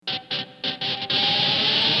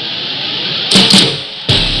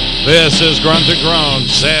This is Grunt to Groan,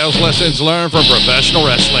 sales lessons learned from professional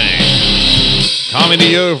wrestling. Coming to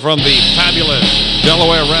you from the fabulous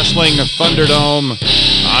Delaware Wrestling Thunderdome,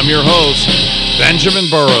 I'm your host, Benjamin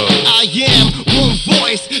Burrows. I am one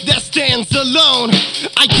voice that stands alone.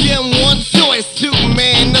 I am one choice to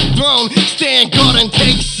man the throne. Stand guard and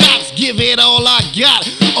take shots, give it all I got.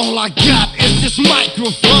 All I got is this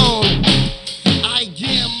microphone. I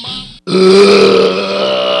am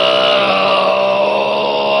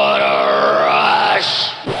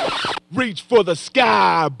Reach for the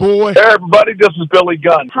sky, boy. Hey, everybody, this is Billy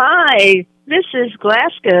Gunn. Hi, this is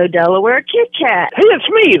Glasgow, Delaware Kit Kat. Hey, it's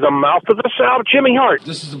me, the mouth of the South, Jimmy Hart.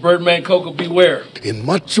 This is the Birdman Coco Beware. In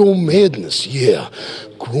Macho Madness, yeah.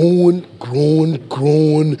 Growing,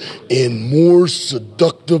 and more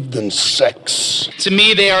seductive than sex. To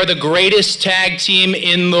me, they are the greatest tag team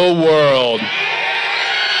in the world.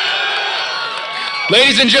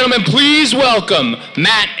 Ladies and gentlemen, please welcome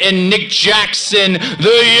Matt and Nick Jackson,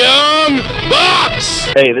 the Young Bucks.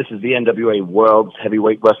 Hey, this is the NWA World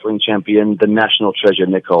Heavyweight Wrestling Champion, the National Treasure,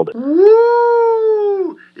 Nick Holden.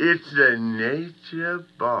 Woo! It's the Nature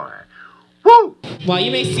Boy. Woo! While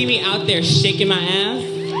you may see me out there shaking my ass,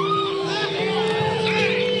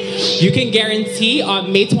 you can guarantee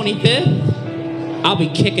on May 25th, I'll be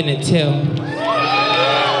kicking it too.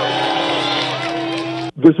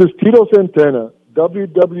 This is Tito Santana,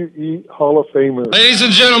 WWE Hall of Famer. Ladies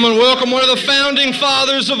and gentlemen, welcome one of the founding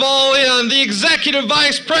fathers of All In, the executive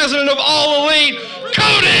vice president of All Elite,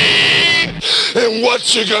 Cody! And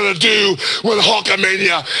what you gonna do when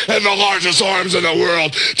Hulkamania and the largest arms in the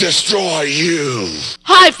world destroy you?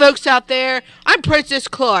 Hi, folks out there. I'm Princess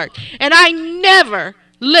Clark, and I never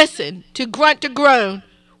listen to Grunt to Groan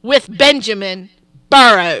with Benjamin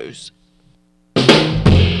Burrows.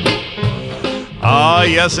 Ah,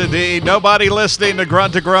 yes, indeed. Nobody listening to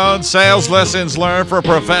Grunt to Groan, sales lessons learned for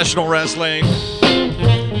professional wrestling.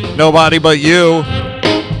 Nobody but you.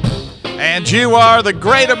 And you are the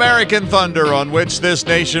great American thunder on which this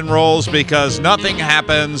nation rolls, because nothing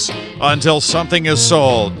happens until something is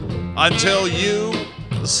sold, until you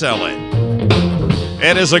sell it.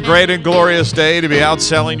 It is a great and glorious day to be out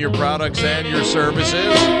selling your products and your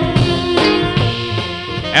services.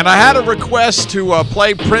 And I had a request to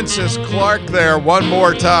play Princess Clark there one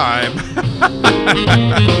more time.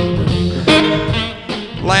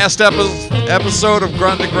 Last episode of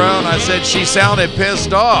Grunt to Groan, I said she sounded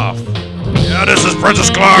pissed off. Yeah, this is Princess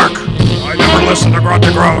Clark. I never listen to Grunt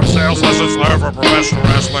to Groan. Sales lessons learned for professional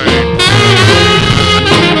wrestling.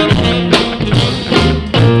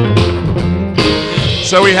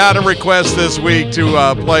 So we had a request this week to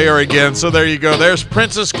play her again. So there you go. There's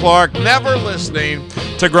Princess Clark, never listening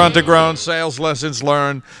to Grunt to Groan, sales lessons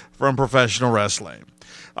learned from professional wrestling.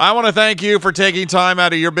 I want to thank you for taking time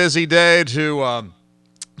out of your busy day to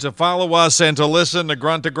follow us and to listen to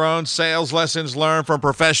Grunt to Groan, sales lessons learned from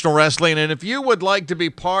professional wrestling. And if you would like to be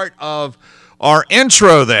part of our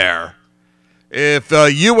intro there, if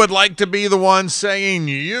you would like to be the one saying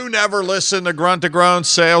you never listen to Grunt to Groan,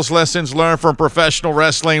 sales lessons learned from professional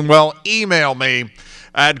wrestling, well, email me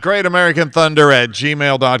at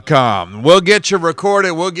greatamericanthunder@gmail.com. We'll get you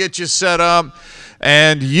recorded, we'll get you set up,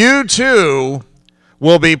 and you too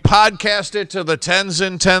will be podcasted to the tens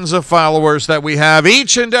and tens of followers that we have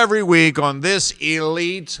each and every week on this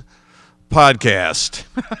elite podcast.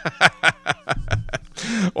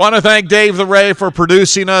 Want to thank Dave the Ray for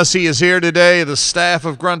producing us. He is here today. The staff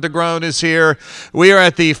of Grunt to Groan is here. We are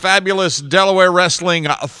at the fabulous Delaware Wrestling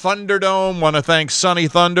Thunderdome. Want to thank Sonny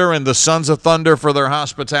Thunder and the Sons of Thunder for their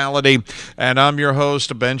hospitality. And I'm your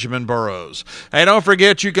host, Benjamin Burrows. Hey, don't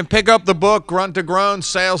forget, you can pick up the book, Grunt to Groan,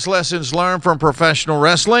 Sales Lessons Learned from Professional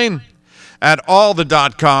Wrestling, at all the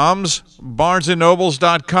 .coms,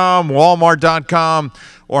 BarnesandNobles.com, Walmart.com,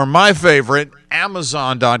 or my favorite,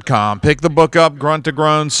 Amazon.com. Pick the book up, Grunt to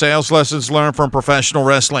Groan, Sales Lessons Learned from Professional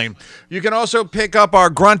Wrestling. You can also pick up our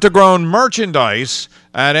Grunt to Groan merchandise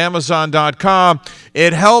at Amazon.com.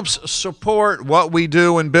 It helps support what we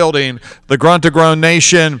do in building the Grunt to Groan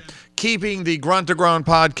Nation, keeping the Grunt to Groan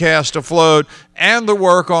podcast afloat, and the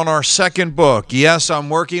work on our second book. Yes, I'm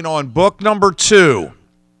working on book number 2,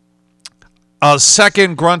 a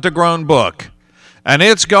second Grunt to Groan book. And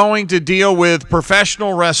it's going to deal with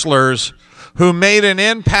professional wrestlers who made an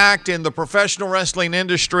impact in the professional wrestling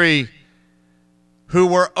industry who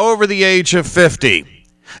were over the age of 50,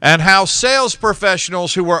 and how sales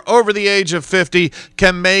professionals who are over the age of 50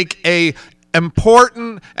 can make a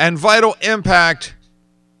important and vital impact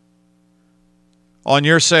on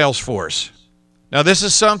your sales force. Now, this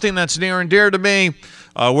is something that's near and dear to me.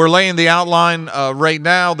 We're laying the outline right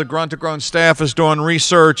now. The Grunt to Groan staff is doing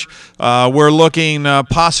research. We're looking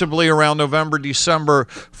possibly around November, December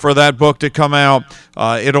for that book to come out.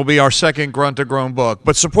 It'll be our second Grunt to Groan book.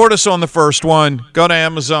 But support us on the first one. Go to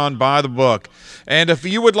Amazon, buy the book. And if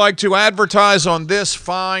you would like to advertise on this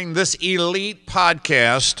elite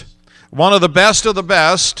podcast, one of the best,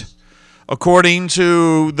 according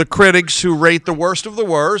to the critics who rate the worst of the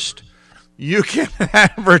worst, you can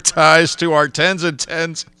advertise to our tens and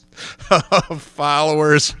tens of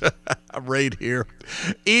followers right here.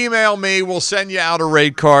 Email me. We'll send you out a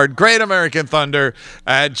rate card.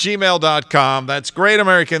 GreatAmericanThunder@gmail.com. That's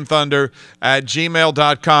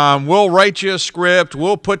GreatAmericanThunder@gmail.com. We'll write you a script.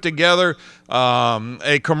 We'll put together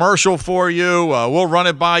a commercial for you. We'll run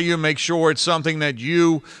it by you, make sure it's something that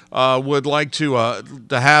you would like to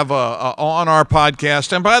have on our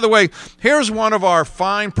podcast. And by the way, here's one of our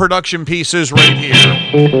fine production pieces right here.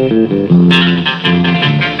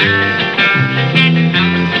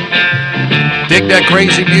 Dig that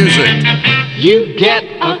crazy music. You get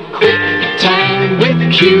a quick tan with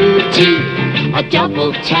QT, a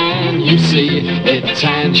double tan, you see, it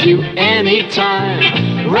tans you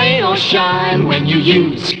anytime, rain or shine when you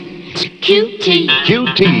use QT.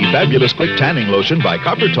 QT Fabulous Quick Tanning Lotion by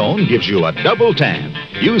Coppertone gives you a double tan.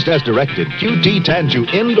 Used as directed, QT tans you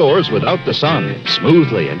indoors without the sun,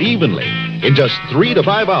 smoothly and evenly, in just 3 to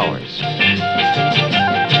 5 hours.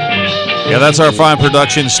 Yeah, that's our fine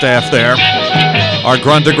production staff there. Our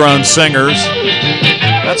Grunt to Groan singers.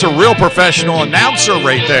 That's a real professional announcer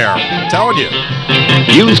right there. I'm telling you.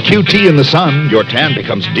 Use QT in the sun. Your tan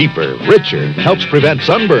becomes deeper, richer, helps prevent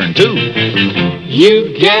sunburn, too.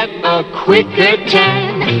 You get a quicker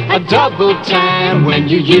tan, a double tan when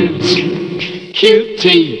you use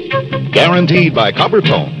QT. Guaranteed by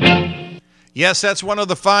Coppertone. Yes, that's one of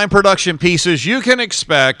the fine production pieces you can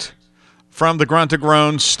expect from the Grunt to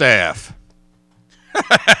Groan staff.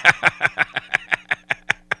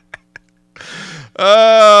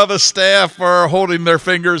 The staff are holding their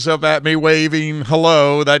fingers up at me, waving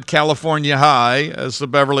hello, that California high, as the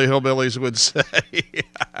Beverly Hillbillies would say.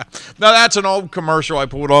 Now, that's an old commercial I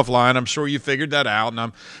pulled offline. I'm sure you figured that out, and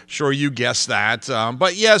I'm sure you guessed that.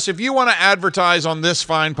 But, yes, if you want to advertise on this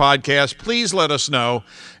fine podcast, please let us know,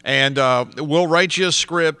 and we'll write you a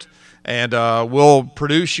script, and we'll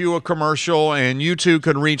produce you a commercial, and you too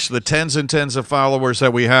can reach the tens and tens of followers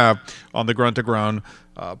that we have on the Grunt to Groan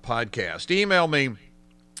podcast. Email me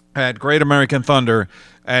at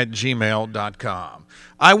greatamericanthunder@gmail.com.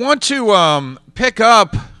 I want to pick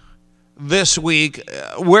up this week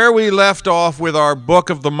where we left off with our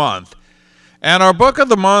book of the month. And our book of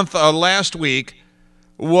the month last week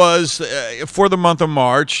was, for the month of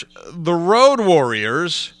March, The Road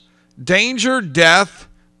Warriors, Danger, Death,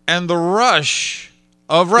 and the Rush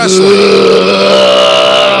of Wrestling. What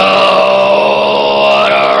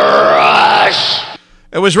a rush!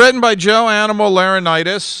 It was written by Joe Animal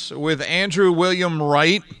Laurinaitis with Andrew William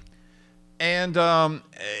Wright. And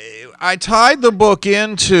I tied the book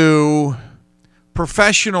into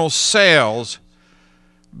professional sales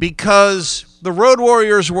because the Road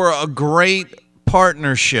Warriors were a great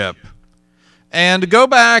partnership. And go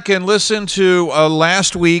back and listen to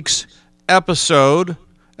last week's episode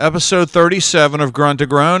 37 of Grunt to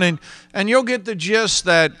Groan, and you'll get the gist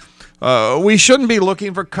that we shouldn't be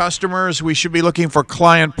looking for customers. We should be looking for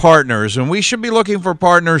client partners, and we should be looking for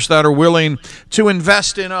partners that are willing to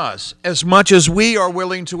invest in us as much as we are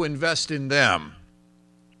willing to invest in them.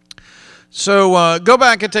 So go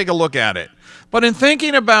back and take a look at it. But in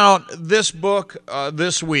thinking about this book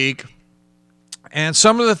this week and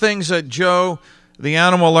some of the things that Joe, the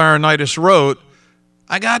Animal Laurinaitis, wrote,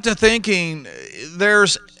 I got to thinking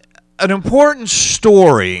there's an important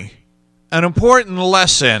story, an important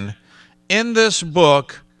lesson in this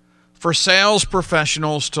book for sales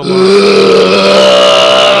professionals to learn.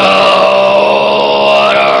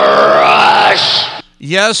 What a rush!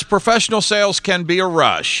 Yes, professional sales can be a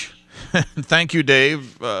rush. Thank you,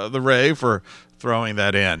 Dave, the Ray, for throwing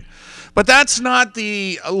that in. But that's not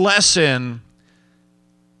the lesson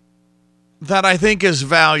that I think is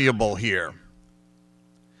valuable here.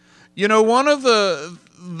 You know, one of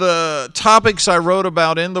the topics I wrote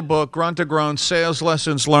about in the book, Grunt to Groan, Sales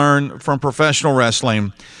Lessons Learned from Professional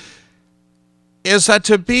Wrestling, is that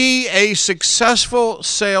to be a successful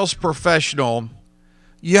sales professional,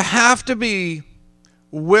 you have to be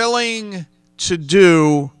willing to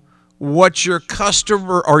do what your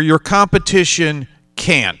customer or your competition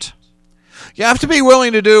can't. You have to be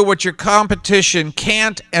willing to do what your competition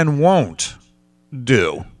can't and won't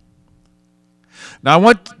do. Now, I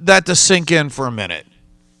want that to sink in for a minute.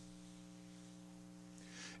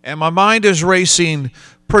 And my mind is racing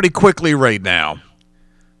pretty quickly right now.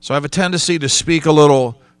 So I have a tendency to speak a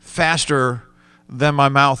little faster than my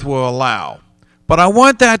mouth will allow. But I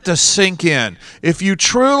want that to sink in. If you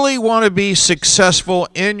truly want to be successful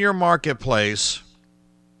in your marketplace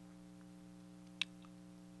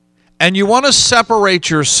and you want to separate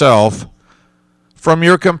yourself from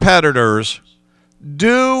your competitors,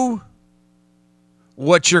 do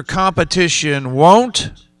what your competition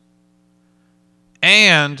won't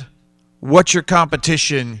and what your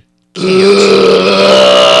competition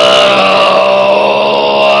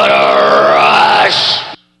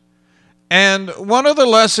And one of the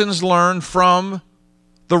lessons learned from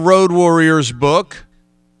the Road Warriors book,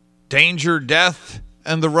 Danger, Death,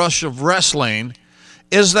 and the Rush of Wrestling,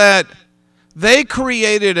 is that they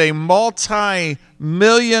created a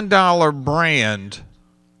multi-million-dollar brand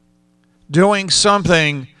doing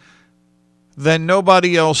something that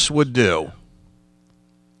nobody else would do.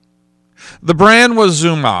 The brand was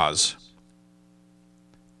Zumaz.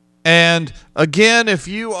 And again, if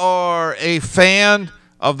you are a fan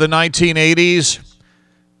of the 1980s,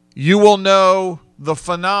 you will know the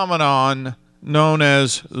phenomenon known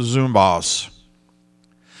as Zumbas.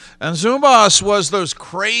 And Zumbas was those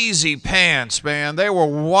crazy pants, man. They were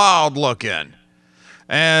wild looking.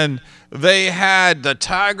 And they had the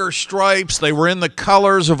tiger stripes. They were in the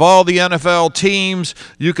colors of all the NFL teams.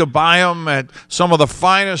 You could buy them at some of the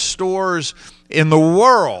finest stores in the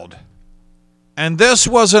world. And this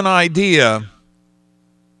was an idea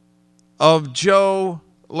of Joe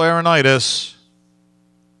Laurinaitis,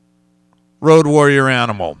 Road Warrior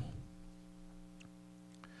Animal.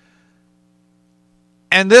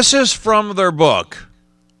 And this is from their book.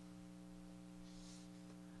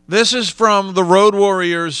 This is from the Road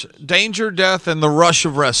Warriors, Danger, Death, and the Rush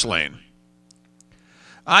of Wrestling.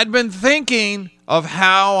 I'd been thinking of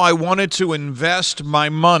how I wanted to invest my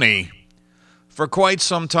money for quite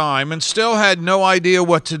some time and still had no idea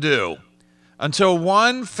what to do until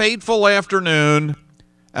one fateful afternoon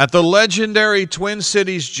at the legendary Twin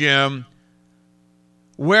Cities gym,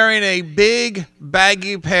 wearing a big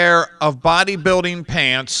baggy pair of bodybuilding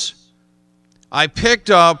pants I picked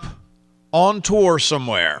up on tour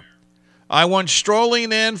somewhere. I went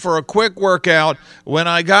strolling in for a quick workout. When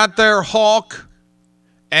I got there, Hawk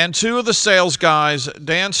and two of the sales guys,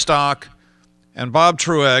 Dan Stock and Bob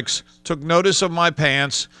Truex, took notice of my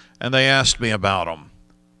pants and they asked me about them.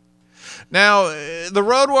 Now, the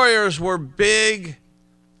Road Warriors were big,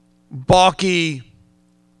 bulky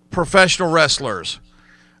professional wrestlers.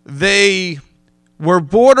 They were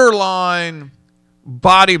borderline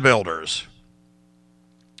bodybuilders.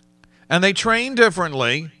 And they trained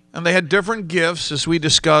differently, and they had different gifts, as we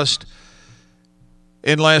discussed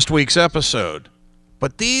in last week's episode.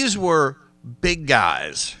 But these were big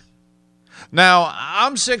guys. Now,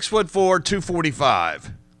 I'm 6'4",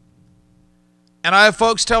 245. And I have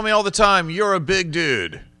folks tell me all the time, you're a big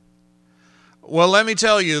dude. Well, let me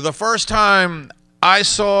tell you, the first time I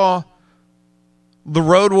saw the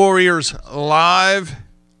Road Warriors live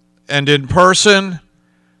and in person,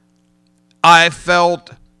 I felt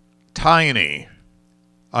tiny.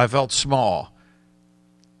 I felt small.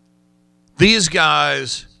 These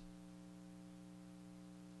guys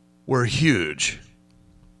were huge.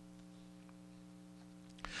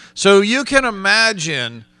 So you can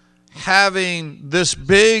imagine having this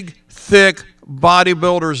big, thick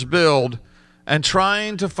bodybuilder's build and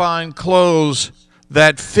trying to find clothes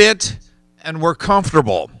that fit and were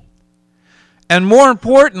comfortable. And more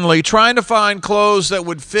importantly, trying to find clothes that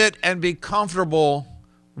would fit and be comfortable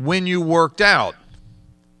when you worked out.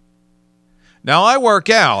 Now, I work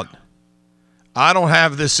out. I don't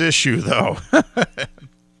have this issue, though.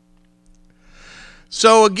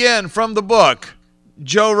 So again, from the book,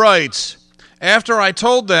 Joe writes, after I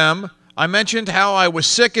told them, I mentioned how I was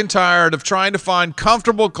sick and tired of trying to find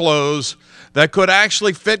comfortable clothes that could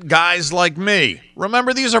actually fit guys like me.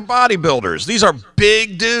 Remember, these are bodybuilders. These are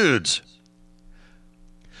big dudes.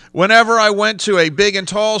 Whenever I went to a big and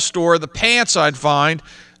tall store, the pants I'd find,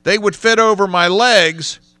 they would fit over my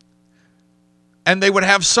legs, and they would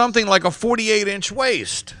have something like a 48-inch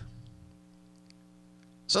waist.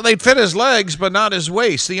 So they'd fit his legs, but not his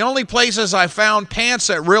waist. The only places I found pants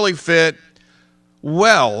that really fit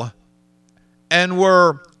well and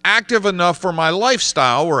were active enough for my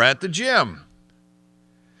lifestyle were at the gym.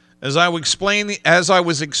 As I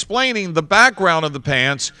was explaining the background of the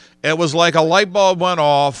pants, it was like a light bulb went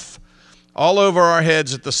off all over our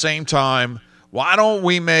heads at the same time. Why don't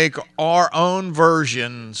we make our own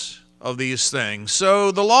versions of these things?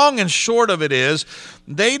 So the long and short of it is,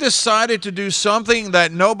 they decided to do something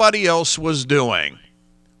that nobody else was doing.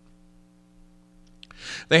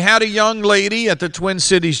 They had a young lady at the Twin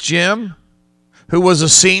Cities gym who was a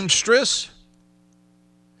seamstress.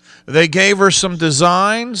 They gave her some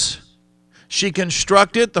designs. She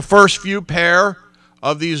constructed the first few pair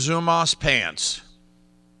of these Zumos pants.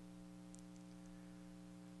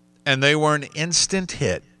 And they were an instant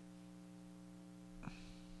hit.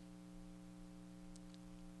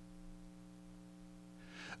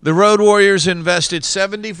 The Road Warriors invested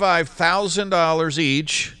 $75,000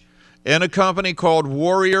 each in a company called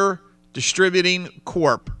Warrior Distributing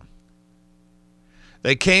Corp.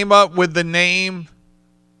 They came up with the name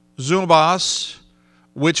Zumos,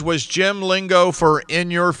 which was gym lingo for in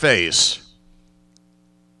your face.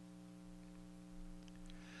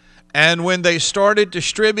 And when they started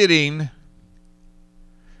distributing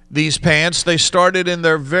these pants, they started in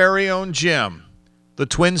their very own gym, the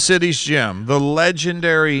Twin Cities Gym, the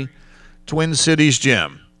legendary Twin Cities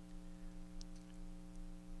Gym.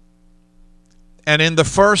 And in the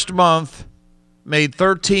first month, made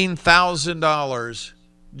 $13,000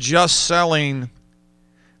 just selling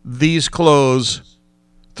these clothes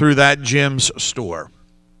through that gym's store.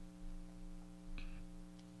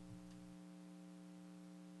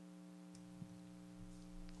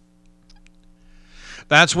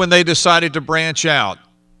 That's when they decided to branch out.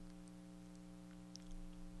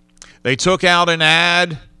 They took out an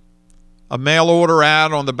ad, a mail order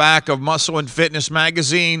ad on the back of Muscle and Fitness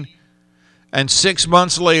magazine, and 6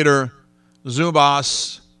 months later,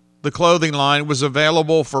 Zumos, the clothing line, was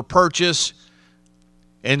available for purchase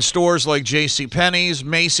in stores like JCPenney's,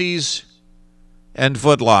 Macy's, and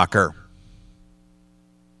Foot Locker.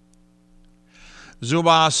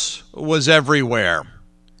 Zumos was everywhere.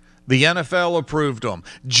 The NFL approved them.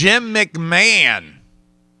 Jim McMahon,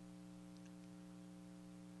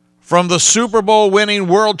 from the Super Bowl winning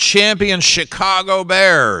world champion Chicago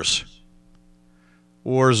Bears,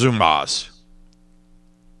 wore Zumos.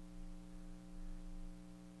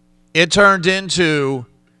 It turned into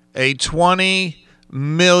a $20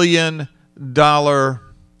 million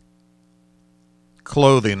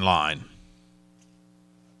clothing line.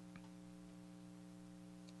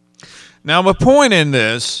 Now, my point in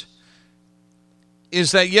this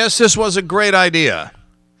is that, yes, this was a great idea.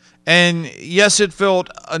 And, yes, it filled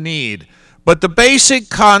a need. But the basic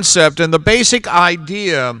concept and the basic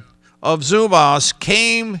idea of Zumos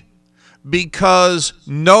came because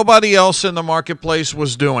nobody else in the marketplace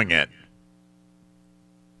was doing it.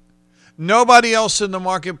 Nobody else in the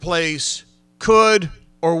marketplace could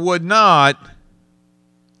or would not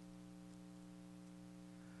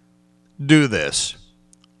do this.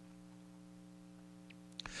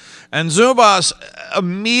 And Zumos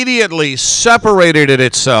immediately separated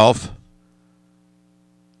itself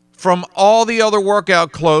from all the other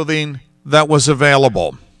workout clothing that was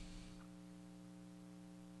available.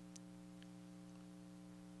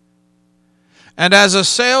 And as a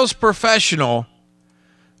sales professional,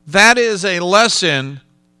 that is a lesson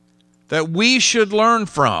that we should learn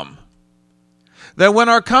from. That when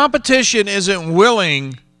our competition isn't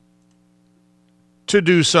willing to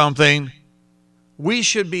do something, we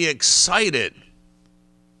should be excited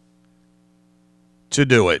to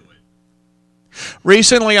do it.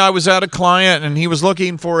 Recently, I was at a client, and he was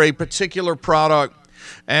looking for a particular product,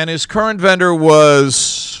 and his current vendor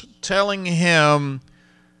was telling him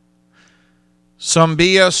some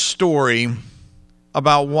BS story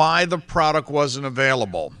about why the product wasn't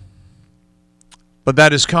available, but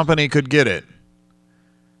that his company could get it.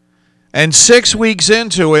 And 6 weeks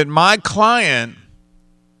into it, my client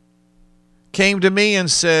came to me and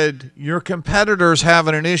said, "Your competitor's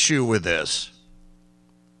having an issue with this."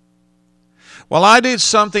 Well, I did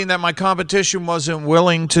something that my competition wasn't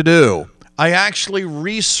willing to do. I actually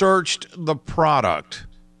researched the product.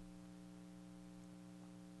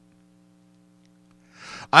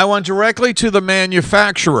 I went directly to the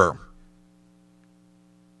manufacturer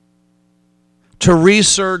to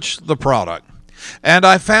research the product. And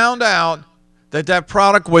I found out that that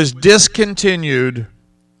product was discontinued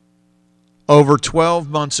over 12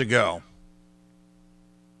 months ago.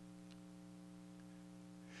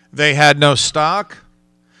 They had no stock.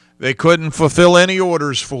 They couldn't fulfill any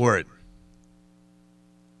orders for it.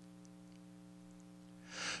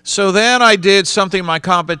 So then I did something my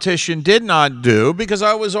competition did not do because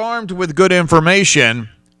I was armed with good information.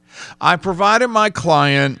 I provided my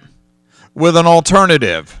client with an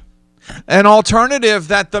alternative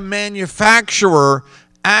that the manufacturer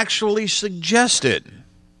actually suggested.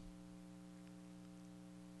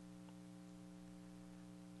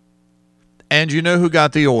 And you know who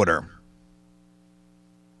got the order?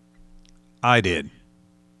 I did.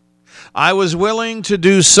 I was willing to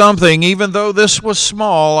do something, even though this was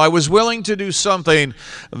small, I was willing to do something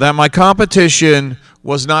that my competition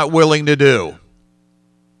was not willing to do.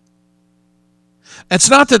 It's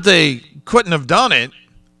not that they couldn't have done it.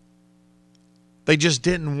 They just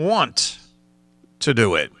didn't want to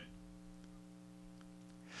do it.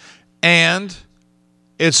 And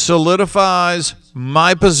it solidifies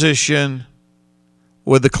my position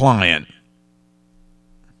with the client.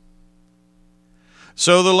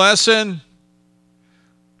 So the lesson,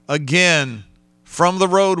 again, from the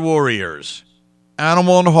Road Warriors,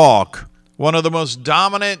 Animal and Hawk, one of the most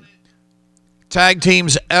dominant tag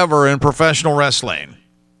teams ever in professional wrestling,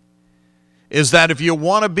 is that if you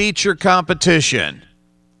want to beat your competition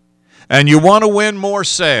and you want to win more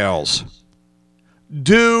sales,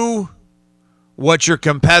 do what your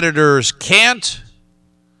competitors can't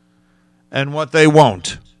and what they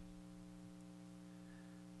won't.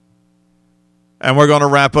 And we're going to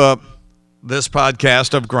wrap up this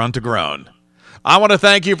podcast of Grunt to Groan. I want to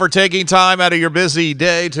thank you for taking time out of your busy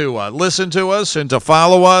day to listen to us and to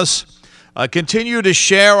follow us. Continue to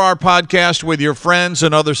share our podcast with your friends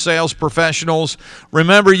and other sales professionals.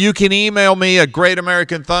 Remember, you can email me at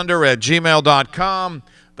greatamericanthunder@gmail.com.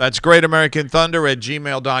 That's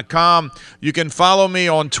greatamericanthunder@gmail.com. You can follow me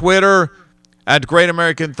on Twitter at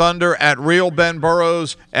greatamericanthunder, at Real Ben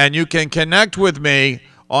Burrows, and you can connect with me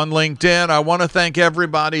on LinkedIn. I want to thank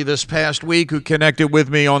everybody this past week who connected with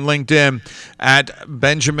me on LinkedIn at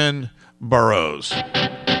Benjamin Burrows.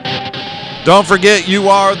 Don't forget, you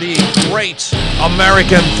are the great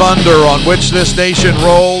American thunder on which this nation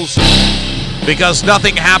rolls, because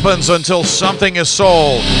nothing happens until something is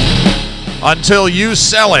sold, until you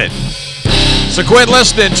sell it. So quit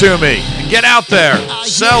listening to me and get out there,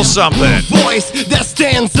 sell something. Voice that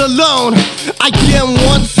stands alone. I give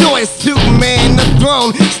one choice to man the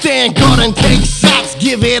throne. Stand guard and take shots.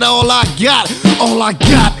 Give it all I got. All I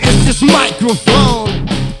got is this microphone.